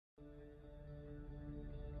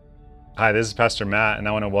Hi, this is Pastor Matt, and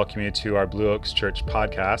I want to welcome you to our Blue Oaks Church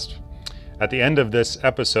podcast. At the end of this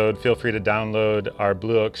episode, feel free to download our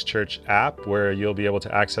Blue Oaks Church app, where you'll be able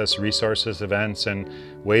to access resources, events, and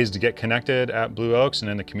ways to get connected at Blue Oaks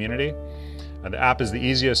and in the community. The app is the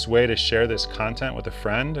easiest way to share this content with a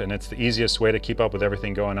friend, and it's the easiest way to keep up with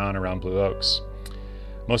everything going on around Blue Oaks.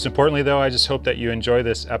 Most importantly, though, I just hope that you enjoy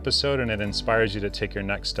this episode and it inspires you to take your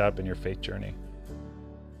next step in your faith journey.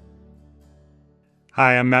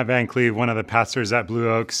 Hi, I'm Matt Van Cleve, one of the pastors at Blue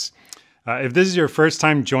Oaks. If this is your first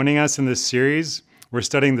time joining us in this series, we're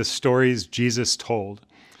studying the stories Jesus told.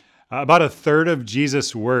 About a third of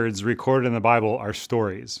Jesus' words recorded in the Bible are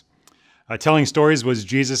stories. Telling stories was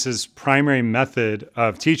Jesus' primary method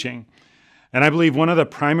of teaching. And I believe one of the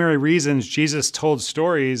primary reasons Jesus told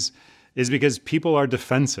stories is because people are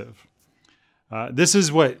defensive. This is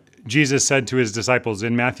what Jesus said to his disciples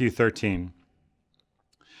in Matthew 13.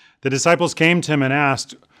 The disciples came to him and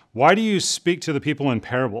asked, "Why do you speak to the people in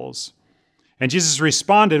parables?" And Jesus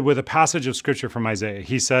responded with a passage of scripture from Isaiah.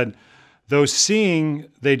 He said, "Though seeing,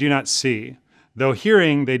 they do not see. Though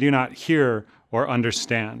hearing, they do not hear or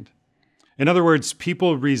understand." In other words,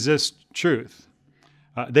 people resist truth.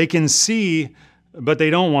 They can see, but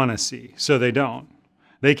they don't want to see, so they don't.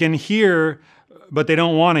 They can hear, but they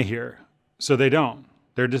don't want to hear, so they don't.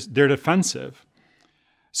 They're defensive.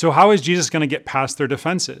 So how is Jesus going to get past their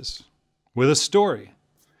defenses? With a story.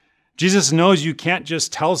 Jesus knows you can't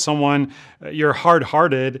just tell someone you're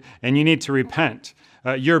hard-hearted and you need to repent.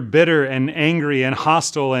 You're bitter and angry and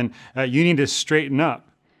hostile and you need to straighten up.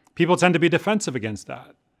 People tend to be defensive against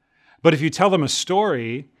that. But if you tell them a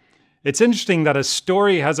story, it's interesting that a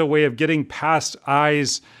story has a way of getting past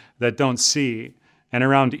eyes that don't see and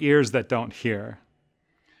around ears that don't hear.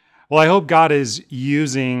 Well, I hope God is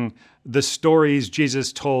using the stories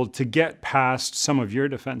Jesus told to get past some of your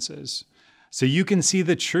defenses so you can see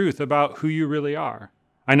the truth about who you really are.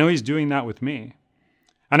 I know he's doing that with me.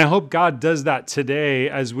 And I hope God does that today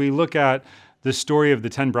as we look at the story of the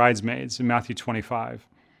 10 bridesmaids in Matthew 25.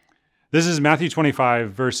 This is Matthew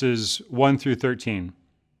 25, verses 1 through 13.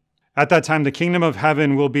 At that time, the kingdom of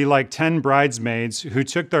heaven will be like 10 bridesmaids who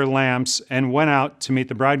took their lamps and went out to meet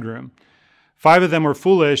the bridegroom. 5 of them were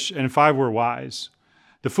foolish and 5 were wise.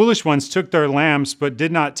 The foolish ones took their lamps, but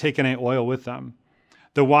did not take any oil with them.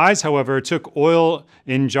 The wise, however, took oil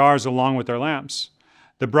in jars along with their lamps.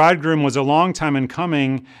 The bridegroom was a long time in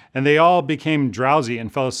coming, and they all became drowsy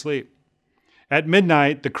and fell asleep. At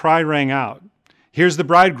midnight, the cry rang out, "Here's the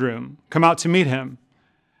bridegroom, come out to meet him."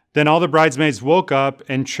 Then all the bridesmaids woke up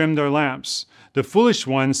and trimmed their lamps. The foolish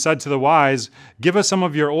ones said to the wise, "Give us some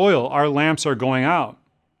of your oil, our lamps are going out."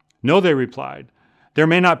 "No," they replied, "there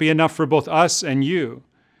may not be enough for both us and you.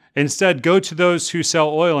 Instead, go to those who sell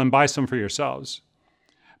oil and buy some for yourselves."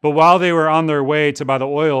 But while they were on their way to buy the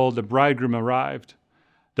oil, the bridegroom arrived.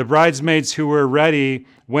 The bridesmaids who were ready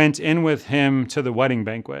went in with him to the wedding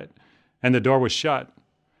banquet, and the door was shut.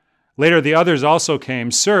 Later, the others also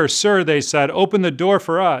came. "Sir, sir," they said, "open the door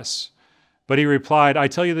for us." But he replied, "I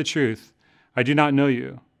tell you the truth, I do not know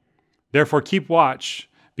you. Therefore keep watch,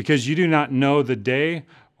 because you do not know the day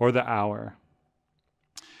or the hour."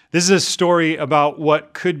 This is a story about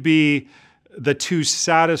what could be the 2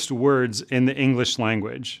 saddest words in the English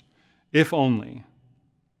language. If only.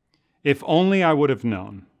 If only I would have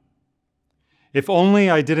known. If only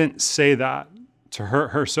I didn't say that to hurt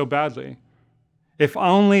her so badly. If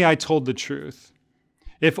only I told the truth.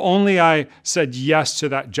 If only I said yes to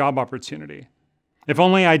that job opportunity. If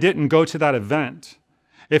only I didn't go to that event.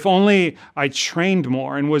 If only I trained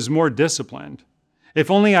more and was more disciplined. If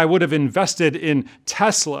only I would have invested in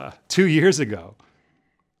Tesla 2 years ago.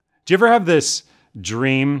 Do you ever have this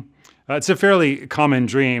dream? It's a fairly common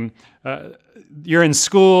dream. You're in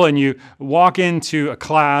school and you walk into a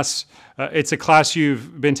class. It's a class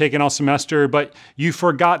you've been taking all semester, but you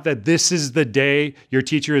forgot that this is the day your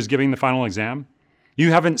teacher is giving the final exam.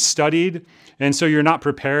 You haven't studied, and so you're not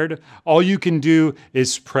prepared. All you can do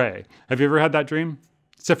is pray. Have you ever had that dream?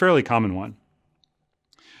 It's a fairly common one.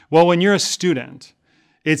 Well, when you're a student,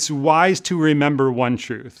 it's wise to remember one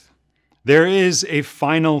truth. There is a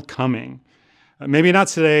final coming. Maybe not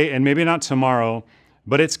today and maybe not tomorrow,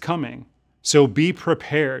 but it's coming. So be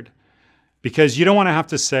prepared, because you don't want to have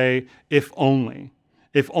to say, if only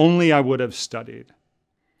I would have studied.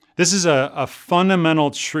 This is a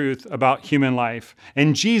fundamental truth about human life.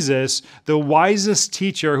 And Jesus, the wisest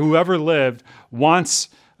teacher who ever lived, wants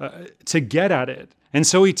to get at it. And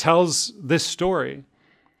so he tells this story.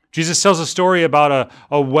 Jesus tells a story about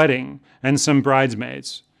a wedding and some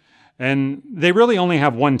bridesmaids. And they really only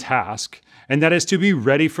have one task, and that is to be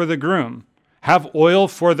ready for the groom. have oil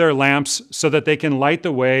for their lamps so that they can light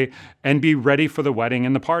the way and be ready for the wedding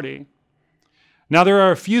and the party. Now, there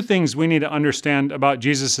are a few things we need to understand about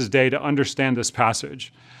Jesus' day to understand this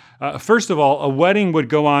passage. First of all, a wedding would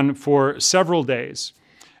go on for several days.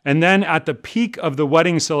 And then at the peak of the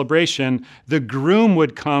wedding celebration, the groom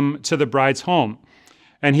would come to the bride's home,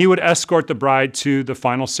 and he would escort the bride to the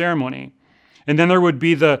final ceremony. And then there would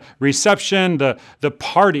be the reception, the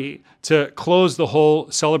party to close the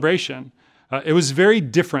whole celebration. It was very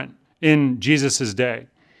different in Jesus' day.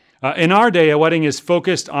 In our day, a wedding is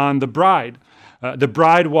focused on the bride. The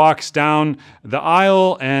bride walks down the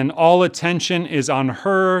aisle and all attention is on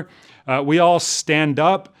her. We all stand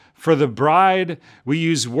up for the bride. We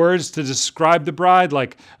use words to describe the bride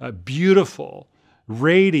like beautiful,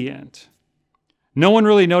 radiant. No one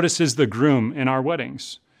really notices the groom in our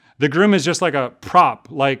weddings. The groom is just like a prop,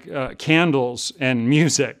 like candles and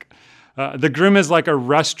music. The groom is like a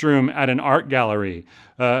restroom at an art gallery.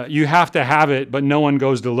 You have to have it, but no one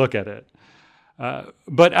goes to look at it.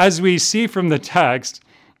 But as we see from the text,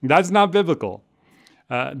 that's not biblical.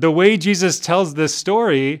 The way Jesus tells this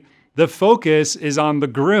story, the focus is on the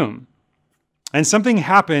groom. And something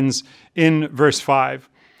happens in verse 5.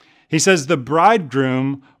 He says, the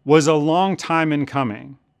bridegroom was a long time in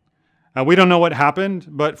coming. We don't know what happened,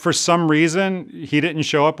 but for some reason, he didn't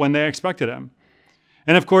show up when they expected him.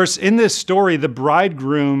 And of course, in this story, the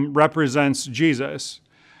bridegroom represents Jesus.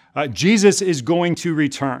 Jesus is going to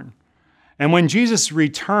return. And when Jesus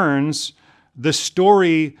returns, the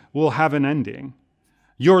story will have an ending.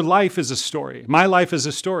 Your life is a story. My life is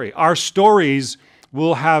a story. Our stories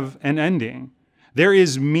will have an ending. There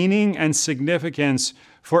is meaning and significance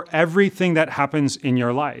for everything that happens in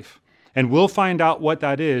your life. And we'll find out what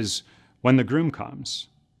that is when the groom comes.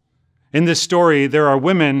 In this story, there are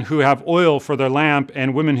women who have oil for their lamp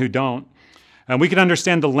and women who don't. And we can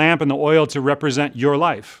understand the lamp and the oil to represent your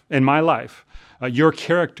life and my life, your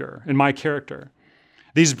character and my character.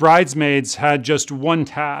 These bridesmaids had just one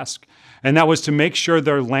task, and that was to make sure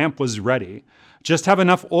their lamp was ready. Just have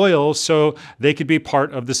enough oil so they could be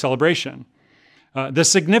part of the celebration. The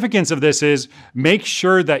significance of this is make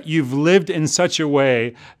sure that you've lived in such a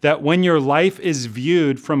way that when your life is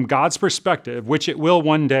viewed from God's perspective, which it will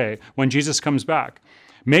one day when Jesus comes back,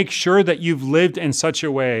 make sure that you've lived in such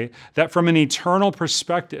a way that from an eternal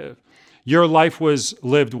perspective, your life was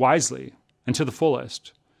lived wisely and to the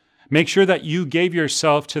fullest. Make sure that you gave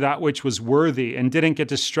yourself to that which was worthy and didn't get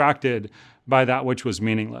distracted by that which was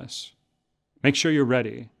meaningless. Make sure you're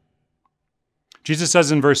ready. Jesus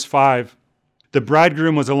says in verse 5, the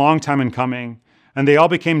bridegroom was a long time in coming, and they all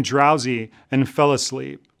became drowsy and fell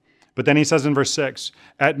asleep. But then he says in verse 6,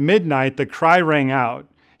 at midnight the cry rang out,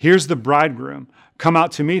 here's the bridegroom, come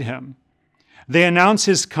out to meet him. They announce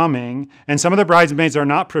his coming, and some of the bridesmaids are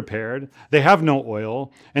not prepared. They have no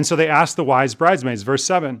oil, and so they ask the wise bridesmaids. Verse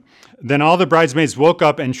 7, then all the bridesmaids woke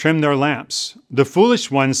up and trimmed their lamps. The foolish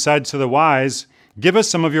ones said to the wise, give us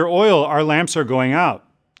some of your oil, our lamps are going out.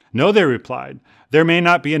 No, they replied, there may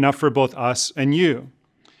not be enough for both us and you.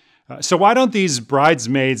 So why don't these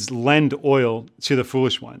bridesmaids lend oil to the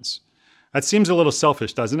foolish ones? That seems a little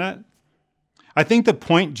selfish, doesn't it? I think the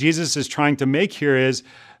point Jesus is trying to make here is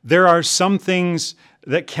there are some things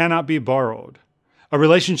that cannot be borrowed. A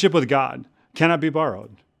relationship with God cannot be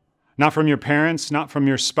borrowed. Not from your parents, not from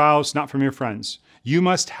your spouse, not from your friends. You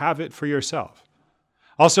must have it for yourself.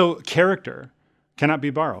 Also, character cannot be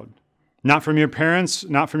borrowed. Not from your parents,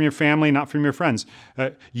 not from your family, not from your friends.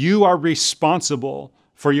 You are responsible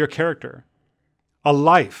for your character. A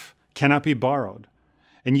life cannot be borrowed.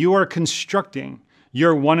 And you are constructing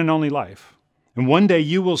your one and only life. And one day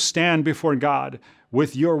you will stand before God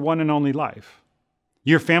with your one and only life.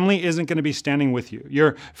 Your family isn't going to be standing with you.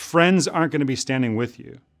 Your friends aren't going to be standing with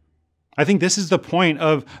you. I think this is the point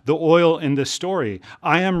of the oil in this story.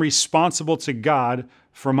 I am responsible to God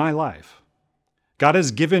for my life. God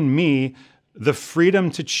has given me the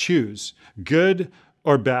freedom to choose good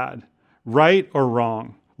or bad, right or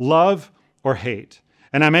wrong, love or hate.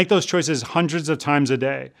 And I make those choices hundreds of times a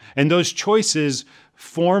day. And those choices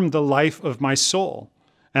form the life of my soul.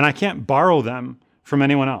 And I can't borrow them from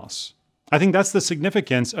anyone else. I think that's the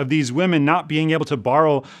significance of these women not being able to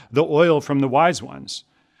borrow the oil from the wise ones.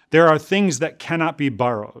 There are things that cannot be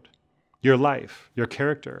borrowed. Your life, your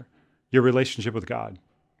character, your relationship with God.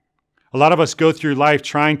 A lot of us go through life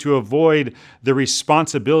trying to avoid the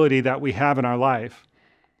responsibility that we have in our life.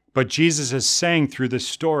 But Jesus is saying through this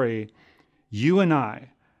story, you and I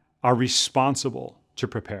are responsible to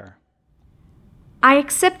prepare. I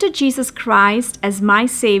accepted Jesus Christ as my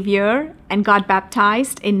Savior and got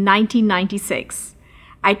baptized in 1996.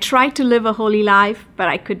 I tried to live a holy life, but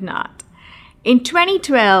I could not. In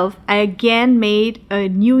 2012, I again made a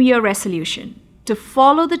New Year resolution to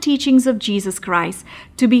follow the teachings of Jesus Christ,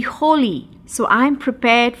 to be holy, so I'm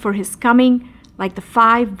prepared for his coming like the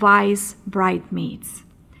 5 wise bridesmaids.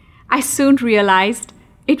 I soon realized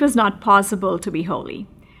it was not possible to be holy.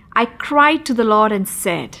 I cried to the Lord and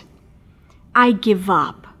said, I give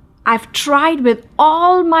up. I've tried with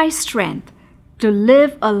all my strength to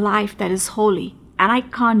live a life that is holy, and I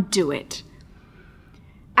can't do it.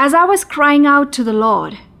 As I was crying out to the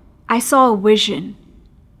Lord, I saw a vision,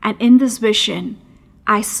 and in this vision,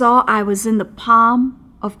 I saw I was in the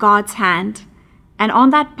palm of God's hand, and on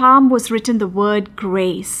that palm was written the word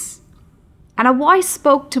grace. And a voice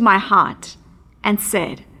spoke to my heart and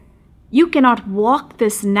said, you cannot walk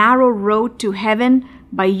this narrow road to heaven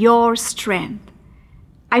by your strength.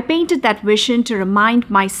 I painted that vision to remind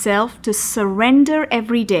myself to surrender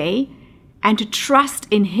every day and to trust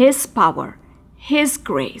in his power, his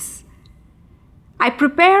grace. I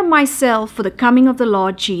prepare myself for the coming of the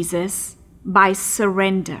Lord Jesus by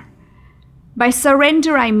surrender. By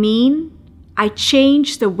surrender, I mean I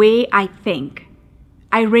change the way I think.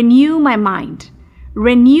 I renew my mind.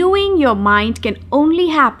 Renewing your mind can only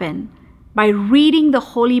happen by reading the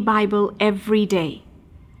Holy Bible every day.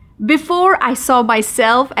 Before, I saw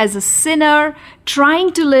myself as a sinner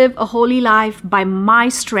trying to live a holy life by my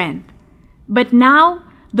strength. But now,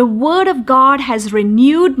 the Word of God has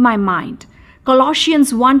renewed my mind.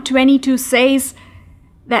 Colossians 1:22 says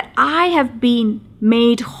that I have been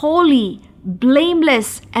made holy,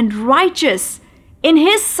 blameless, and righteous in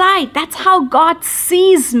his sight. That's how God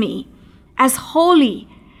sees me, as holy.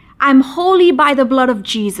 I'm holy by the blood of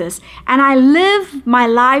Jesus, and I live my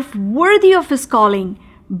life worthy of his calling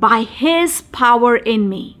by his power in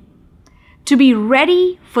me. To be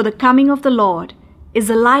ready for the coming of the Lord is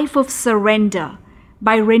a life of surrender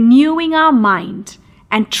by renewing our mind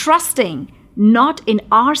and trusting not in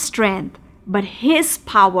our strength, but his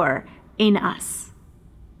power in us.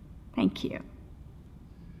 Thank you.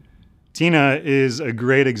 Tina is a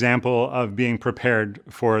great example of being prepared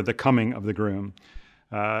for the coming of the groom.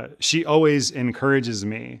 She always encourages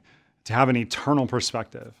me to have an eternal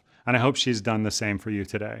perspective, and I hope she's done the same for you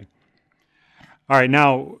today. All right,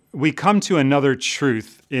 now we come to another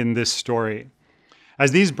truth in this story.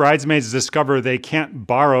 As these bridesmaids discover they can't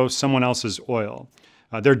borrow someone else's oil,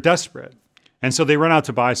 they're desperate, and so they run out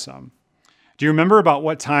to buy some. Do you remember about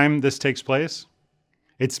what time this takes place?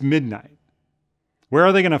 It's midnight. Where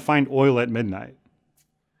are they going to find oil at midnight?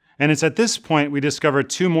 And it's at this point we discover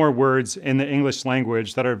 2 more words in the English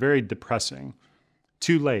language that are very depressing.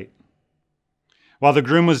 Too late. While the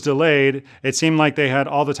groom was delayed, it seemed like they had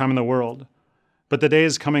all the time in the world. But the day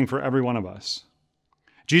is coming for every one of us.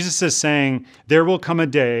 Jesus is saying there will come a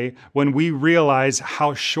day when we realize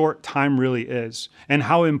how short time really is and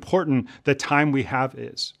how important the time we have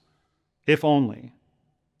is. If only.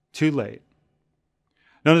 Too late.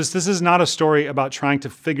 Notice this is not a story about trying to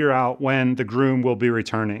figure out when the groom will be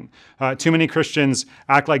returning. Too many Christians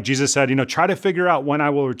act like Jesus said, try to figure out when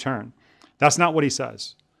I will return. That's not what he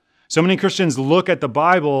says. So many Christians look at the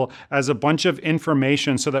Bible as a bunch of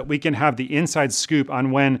information so that we can have the inside scoop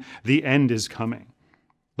on when the end is coming.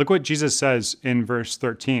 Look what Jesus says in verse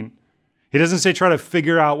 13. He doesn't say try to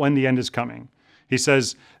figure out when the end is coming. He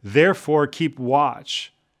says, therefore keep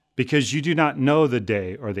watch, because you do not know the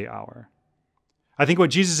day or the hour. I think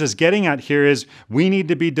what Jesus is getting at here is we need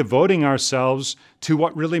to be devoting ourselves to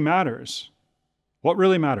what really matters. What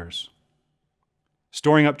really matters?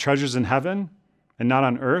 Storing up treasures in heaven and not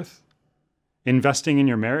on earth? Investing in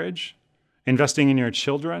your marriage? Investing in your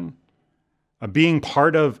children? Being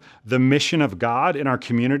part of the mission of God in our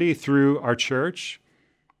community through our church?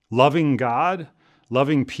 Loving God?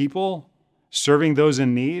 Loving people? Serving those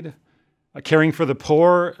in need? Caring for the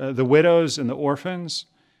poor, the widows, and the orphans?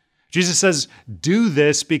 Jesus says, do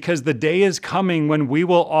this because the day is coming when we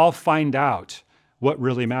will all find out what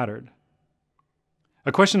really mattered.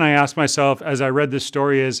 A question I asked myself as I read this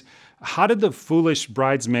story is, how did the foolish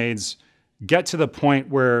bridesmaids get to the point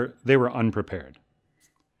where they were unprepared?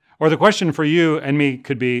 Or the question for you and me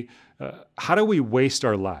could be, how do we waste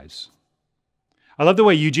our lives? I love the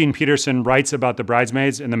way Eugene Peterson writes about the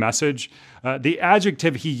bridesmaids in The Message. The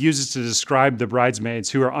adjective he uses to describe the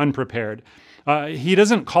bridesmaids who are unprepared, he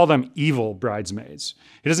doesn't call them evil bridesmaids.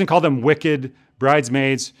 He doesn't call them wicked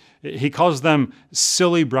bridesmaids. He calls them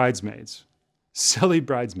silly bridesmaids. Silly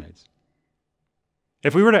bridesmaids.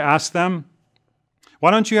 If we were to ask them,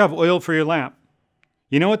 why don't you have oil for your lamp?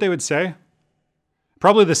 You know what they would say?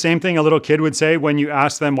 Probably the same thing a little kid would say when you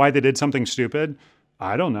ask them why they did something stupid.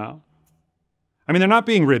 I don't know. I mean, they're not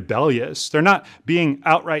being rebellious. They're not being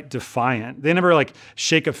outright defiant. They never like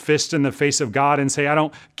shake a fist in the face of God and say, I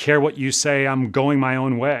don't care what you say, I'm going my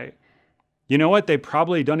own way. You know what? They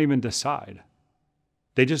probably don't even decide.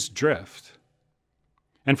 They just drift.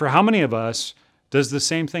 And for how many of us does the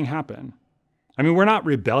same thing happen? I mean, we're not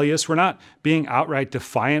rebellious. We're not being outright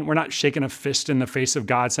defiant. We're not shaking a fist in the face of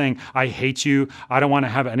God saying, I hate you. I don't want to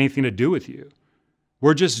have anything to do with you.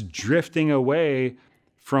 We're just drifting away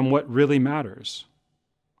from what really matters.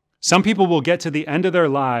 Some people will get to the end of their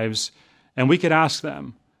lives and we could ask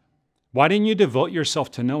them, why didn't you devote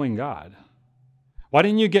yourself to knowing God? Why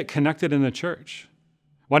didn't you get connected in the church?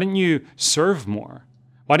 Why didn't you serve more?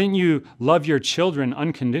 Why didn't you love your children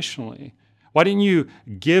unconditionally? Why didn't you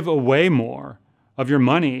give away more of your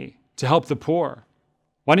money to help the poor?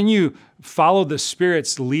 Why didn't you follow the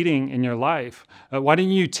Spirit's leading in your life? Why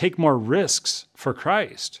didn't you take more risks for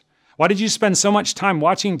Christ? Why did you spend so much time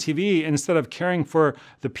watching TV instead of caring for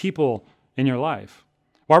the people in your life?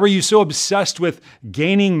 Why were you so obsessed with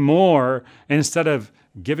gaining more instead of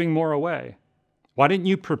giving more away? Why didn't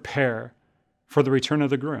you prepare for the return of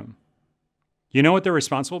the groom? You know what their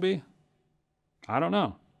response will be? I don't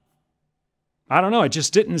know. It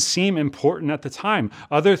just didn't seem important at the time.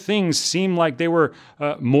 Other things seemed like they were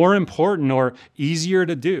more important or easier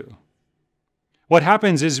to do. What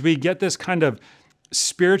happens is we get this kind of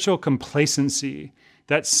spiritual complacency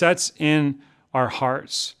that sets in our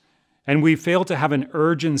hearts, and we fail to have an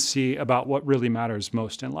urgency about what really matters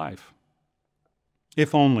most in life.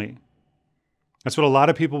 If only. That's what a lot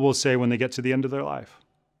of people will say when they get to the end of their life.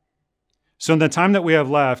 So in the time that we have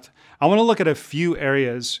left, I want to look at a few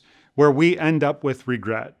areas where we end up with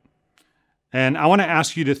regret. And I want to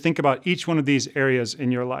ask you to think about each one of these areas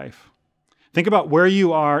in your life. Think about where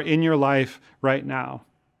you are in your life right now.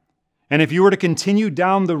 And if you were to continue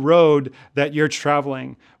down the road that you're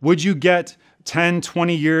traveling, would you get 10,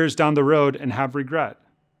 20 years down the road and have regret?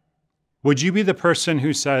 Would you be the person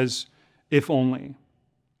who says, if only,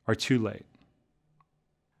 or too late?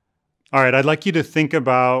 All right, I'd like you to think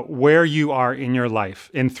about where you are in your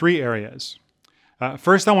life in three areas.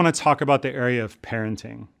 First, I want to talk about the area of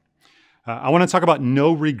parenting. I want to talk about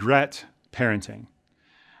no regret parenting.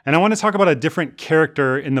 And I want to talk about a different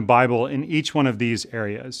character in the Bible in each one of these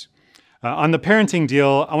areas. On the parenting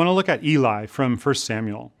deal, I want to look at Eli from 1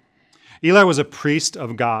 Samuel. Eli was a priest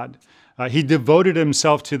of God. He devoted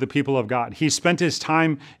himself to the people of God. He spent his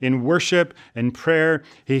time in worship and prayer.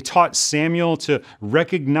 He taught Samuel to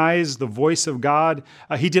recognize the voice of God.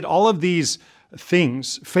 He did all of these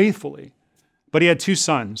things faithfully. But he had two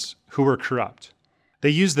sons who were corrupt. They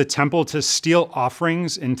used the temple to steal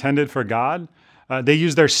offerings intended for God. They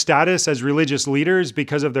used their status as religious leaders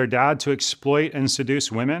because of their dad to exploit and seduce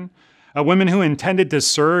women. Women who intended to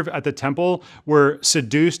serve at the temple were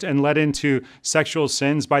seduced and led into sexual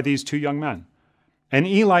sins by these two young men. And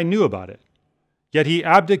Eli knew about it, yet he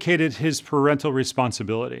abdicated his parental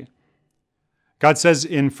responsibility. God says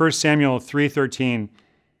in 1 Samuel 3:13,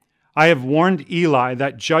 I have warned Eli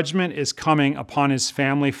that judgment is coming upon his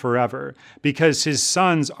family forever because his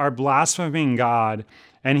sons are blaspheming God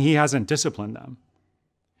and he hasn't disciplined them.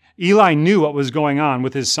 Eli knew what was going on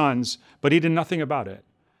with his sons, but he did nothing about it.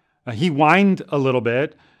 He whined a little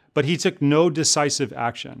bit, but he took no decisive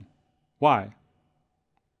action. Why?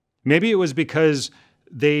 Maybe it was because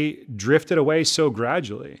they drifted away so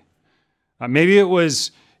gradually. Maybe it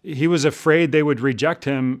was he was afraid they would reject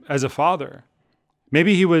him as a father.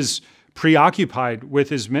 Maybe he was preoccupied with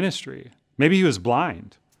his ministry. Maybe he was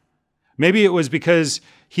blind. Maybe it was because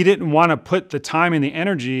he didn't want to put the time and the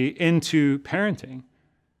energy into parenting.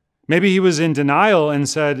 Maybe he was in denial and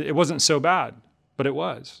said it wasn't so bad, but it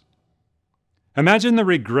was. Imagine the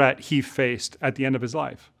regret he faced at the end of his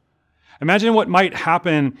life. Imagine what might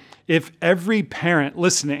happen if every parent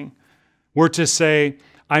listening were to say,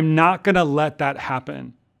 I'm not going to let that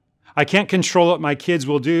happen. I can't control what my kids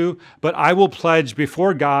will do, but I will pledge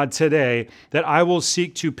before God today that I will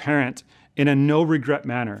seek to parent in a no-regret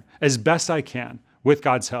manner as best I can with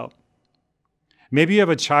God's help. Maybe you have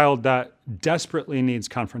a child that desperately needs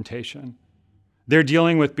confrontation. They're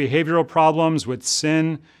dealing with behavioral problems, with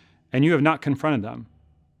sin, and you have not confronted them.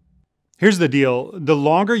 Here's the deal. The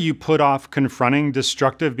longer you put off confronting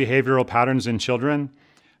destructive behavioral patterns in children,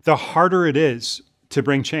 the harder it is to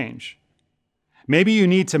bring change. Maybe you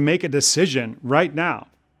need to make a decision right now.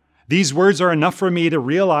 These words are enough for me to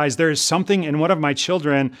realize there is something in one of my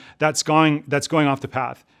children that's going off the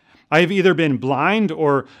path. I have either been blind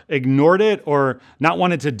or ignored it or not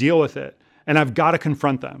wanted to deal with it, and I've got to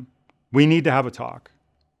confront them. We need to have a talk.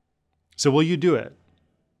 So will you do it?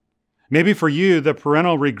 Maybe for you, the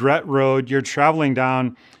parental regret road you're traveling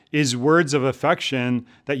down is words of affection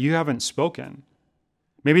that you haven't spoken.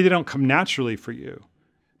 Maybe they don't come naturally for you.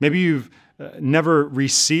 Maybe you've never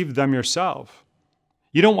received them yourself.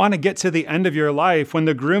 You don't want to get to the end of your life when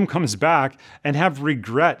the groom comes back and have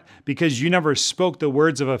regret because you never spoke the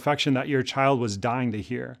words of affection that your child was dying to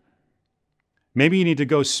hear. Maybe you need to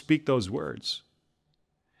go speak those words.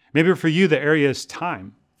 Maybe for you, the area is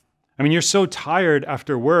time. I mean, you're so tired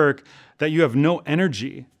after work that you have no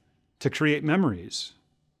energy to create memories.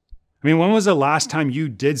 I mean, when was the last time you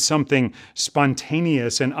did something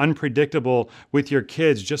spontaneous and unpredictable with your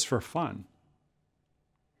kids just for fun?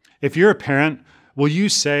 If you're a parent, will you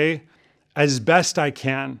say, as best I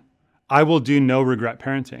can, I will do no regret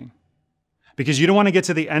parenting? Because you don't want to get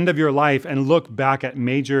to the end of your life and look back at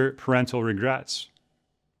major parental regrets.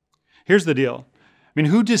 Here's the deal. I mean,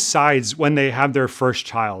 who decides when they have their first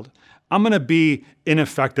child, I'm going to be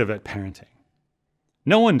ineffective at parenting?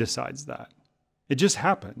 No one decides that. It just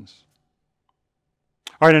happens.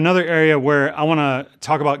 All right, another area where I want to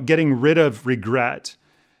talk about getting rid of regret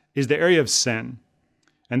is the area of sin.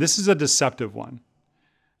 And this is a deceptive one.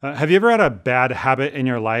 Have you ever had a bad habit in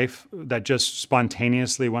your life that just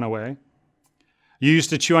spontaneously went away? You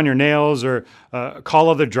used to chew on your nails or call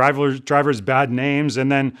other drivers bad names,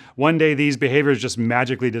 and then one day these behaviors just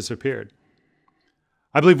magically disappeared.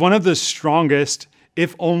 I believe one of the strongest,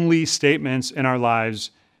 if only, statements in our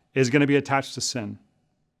lives is going to be attached to sin.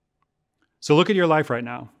 So look at your life right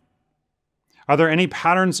now. Are there any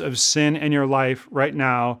patterns of sin in your life right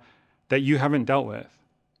now that you haven't dealt with?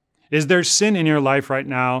 Is there sin in your life right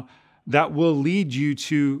now that will lead you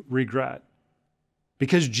to regret?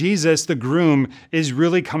 Because Jesus, the groom, is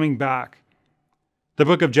really coming back. The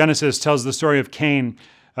book of Genesis tells the story of Cain.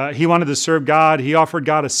 He wanted to serve God. He offered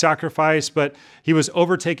God a sacrifice, but he was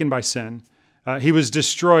overtaken by sin. He was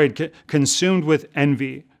destroyed, consumed with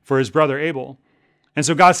envy for his brother Abel. And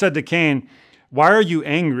so God said to Cain, "Why are you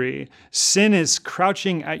angry? Sin is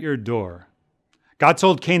crouching at your door." God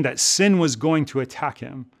told Cain that sin was going to attack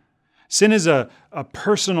him. Sin is a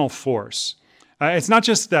personal force. It's not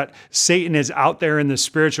just that Satan is out there in the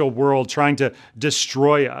spiritual world trying to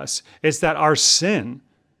destroy us. It's that our sin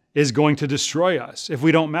is going to destroy us if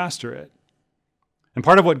we don't master it. And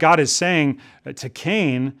part of what God is saying to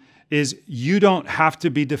Cain is you don't have to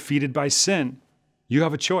be defeated by sin. You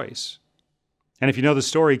have a choice. And if you know the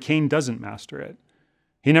story, Cain doesn't master it.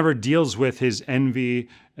 He never deals with his envy,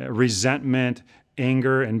 resentment,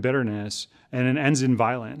 anger, and bitterness, and it ends in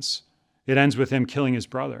violence. It ends with him killing his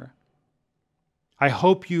brother. I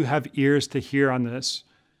hope you have ears to hear on this,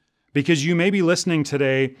 because you may be listening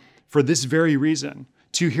today for this very reason,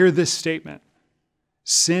 to hear this statement.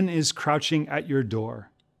 Sin is crouching at your door.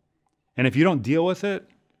 And if you don't deal with it,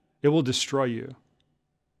 it will destroy you.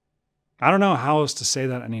 I don't know how else to say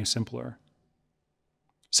that any simpler.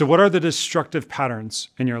 So what are the destructive patterns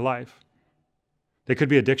in your life? They could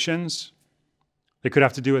be addictions. They could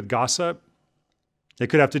have to do with gossip. They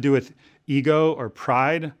could have to do with ego or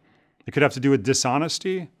pride. They could have to do with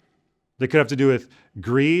dishonesty. They could have to do with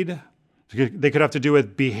greed. They could have to do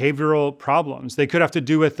with behavioral problems. They could have to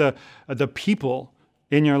do with the people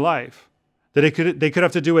in your life. They could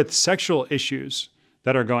have to do with sexual issues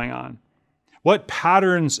that are going on. What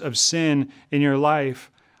patterns of sin in your life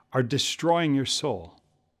are destroying your soul?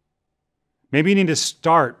 Maybe you need to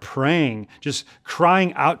start praying, just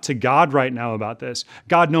crying out to God right now about this.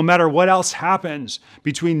 God, no matter what else happens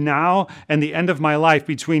between now and the end of my life,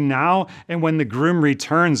 between now and when the groom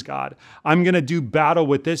returns, God, I'm going to do battle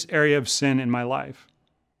with this area of sin in my life.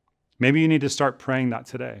 Maybe you need to start praying that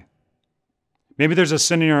today. Maybe there's a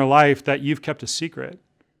sin in your life that you've kept a secret.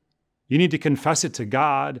 You need to confess it to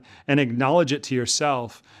God and acknowledge it to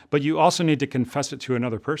yourself, but you also need to confess it to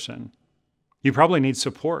another person. You probably need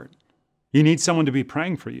support. You need someone to be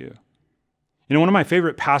praying for you. You know, one of my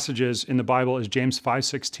favorite passages in the Bible is James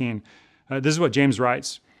 5:16. This is what James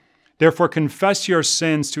writes. Therefore, confess your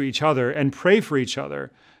sins to each other and pray for each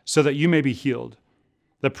other so that you may be healed.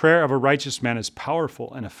 The prayer of a righteous man is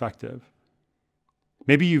powerful and effective.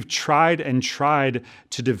 Maybe you've tried and tried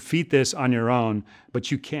to defeat this on your own, but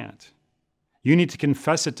you can't. You need to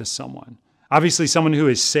confess it to someone. Obviously, someone who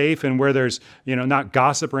is safe and where there's, not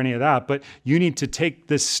gossip or any of that, but you need to take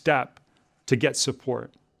this step to get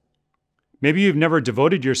support. Maybe you've never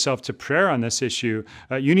devoted yourself to prayer on this issue.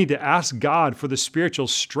 You need to ask God for the spiritual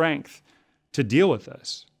strength to deal with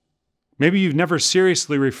this. Maybe you've never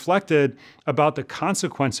seriously reflected about the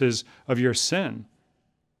consequences of your sin.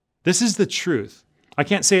 This is the truth. I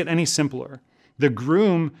can't say it any simpler. The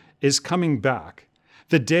groom is coming back.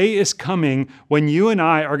 The day is coming when you and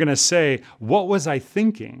I are going to say, what was I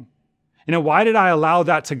thinking? Why did I allow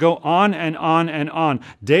that to go on and on and on,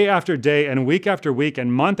 day after day and week after week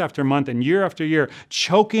and month after month and year after year,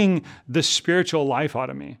 choking the spiritual life out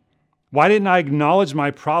of me? Why didn't I acknowledge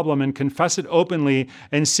my problem and confess it openly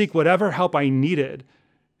and seek whatever help I needed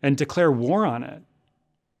and declare war on it?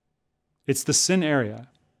 It's the sin area.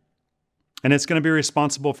 And it's going to be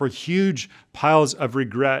responsible for huge piles of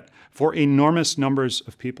regret for enormous numbers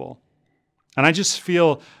of people. And I just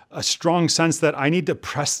feel a strong sense that I need to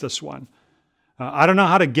press this one. I don't know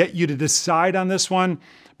how to get you to decide on this one,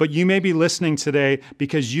 but you may be listening today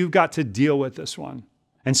because you've got to deal with this one.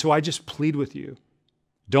 And so I just plead with you,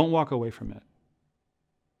 don't walk away from it.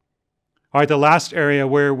 All right, the last area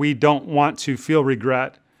where we don't want to feel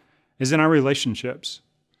regret is in our relationships.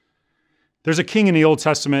 There's a king in the Old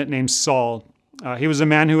Testament named Saul. He was a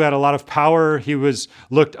man who had a lot of power. He was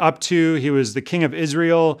looked up to. He was the king of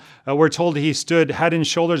Israel. We're told he stood head and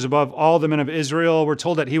shoulders above all the men of Israel. We're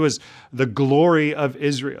told that he was the glory of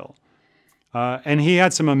Israel. And he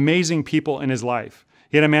had some amazing people in his life.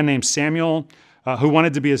 He had a man named Samuel who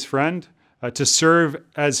wanted to be his friend, to serve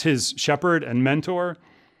as his shepherd and mentor.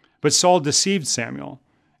 But Saul deceived Samuel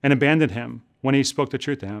and abandoned him when he spoke the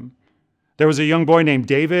truth to him. There was a young boy named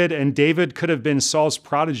David, and David could have been Saul's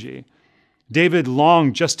prodigy. David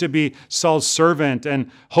longed just to be Saul's servant, and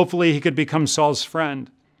hopefully he could become Saul's friend.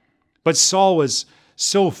 But Saul was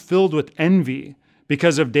so filled with envy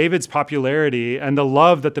because of David's popularity and the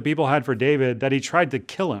love that the people had for David that he tried to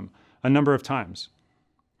kill him a number of times.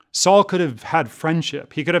 Saul could have had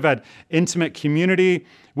friendship. He could have had intimate community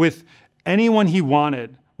with anyone he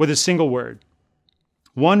wanted with a single word.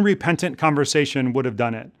 One repentant conversation would have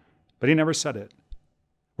done it, but he never said it.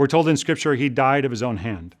 We're told in Scripture he died of his own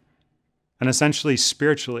hand. And essentially,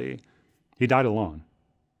 spiritually, he died alone.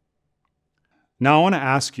 Now I want to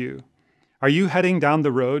ask you, are you heading down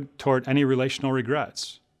the road toward any relational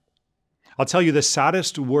regrets? I'll tell you, the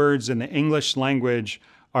saddest words in the English language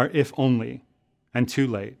are if only and too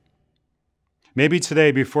late. Maybe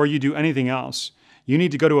today, before you do anything else, you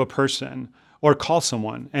need to go to a person or call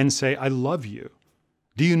someone and say, I love you.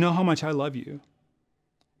 Do you know how much I love you?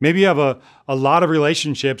 Maybe you have a lot of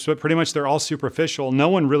relationships, but pretty much they're all superficial. No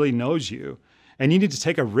one really knows you. And you need to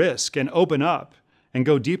take a risk and open up and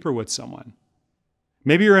go deeper with someone.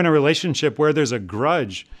 Maybe you're in a relationship where there's a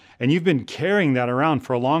grudge and you've been carrying that around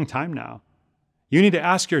for a long time now. You need to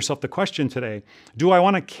ask yourself the question today, do I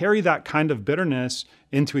want to carry that kind of bitterness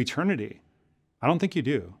into eternity? I don't think you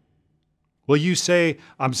do. Will you say,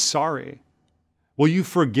 I'm sorry? Will you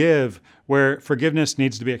forgive where forgiveness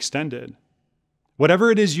needs to be extended?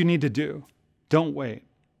 Whatever it is you need to do, don't wait.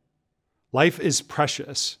 Life is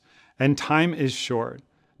precious and time is short.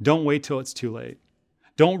 Don't wait till it's too late.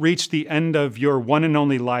 Don't reach the end of your one and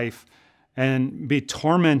only life and be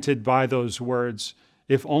tormented by those words,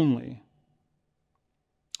 if only.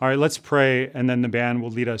 All right, let's pray, and then the band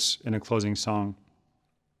will lead us in a closing song.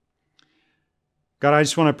 God, I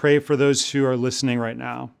just want to pray for those who are listening right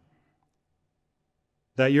now,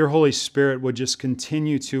 that your Holy Spirit would just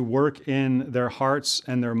continue to work in their hearts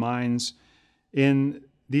and their minds in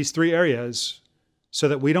these three areas so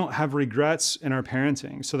that we don't have regrets in our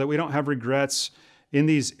parenting, so that we don't have regrets in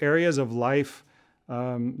these areas of life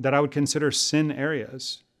that I would consider sin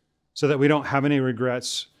areas, so that we don't have any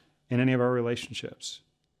regrets in any of our relationships.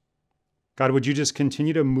 God, would you just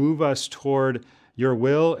continue to move us toward your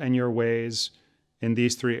will and your ways in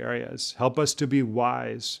these three areas? Help us to be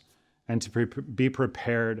wise and to be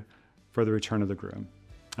prepared for the return of the groom.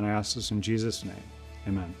 And I ask this in Jesus' name.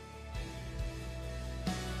 Amen.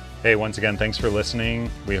 Hey, once again, thanks for listening.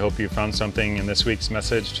 We hope you found something in this week's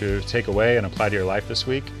message to take away and apply to your life this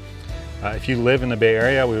week. If you live in the Bay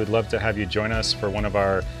Area, we would love to have you join us for one of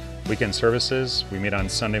our weekend services. We meet on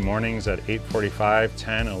Sunday mornings at 8:45,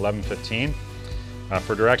 10, and 11:15.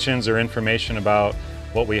 For directions or information about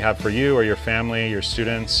what we have for you or your family, your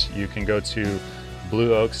students, you can go to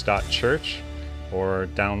blueoaks.church or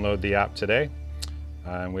download the app today.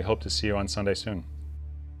 And we hope to see you on Sunday soon.